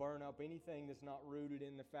and burn up anything that's not rooted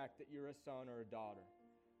in the fact that you're a son or a daughter.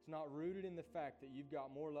 It's not rooted in the fact that you've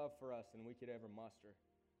got more love for us than we could ever muster.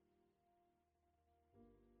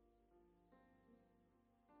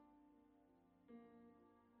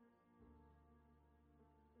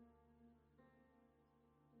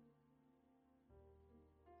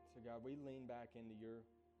 So God, we lean back into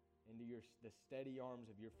the steady arms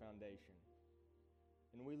of your foundation.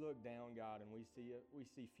 And we look down, God, and we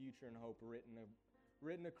see future and hope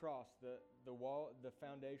written across the wall, the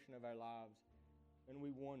foundation of our lives. And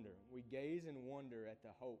we gaze and wonder at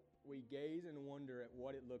the hope. We gaze and wonder at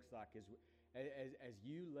what it looks like as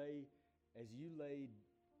you lay,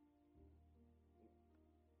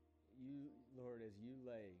 Lord, as you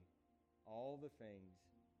lay all the things,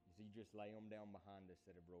 as you just lay them down behind us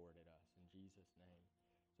that have roared at us. In Jesus' name.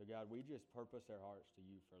 So God, we just purpose our hearts to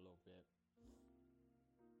you for a little bit.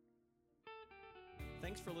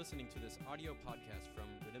 Thanks for listening to this audio podcast from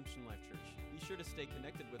Redemption Life Church. Be sure to stay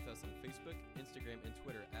connected with us on Facebook, Instagram, and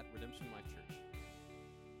Twitter at Redemption Life Church.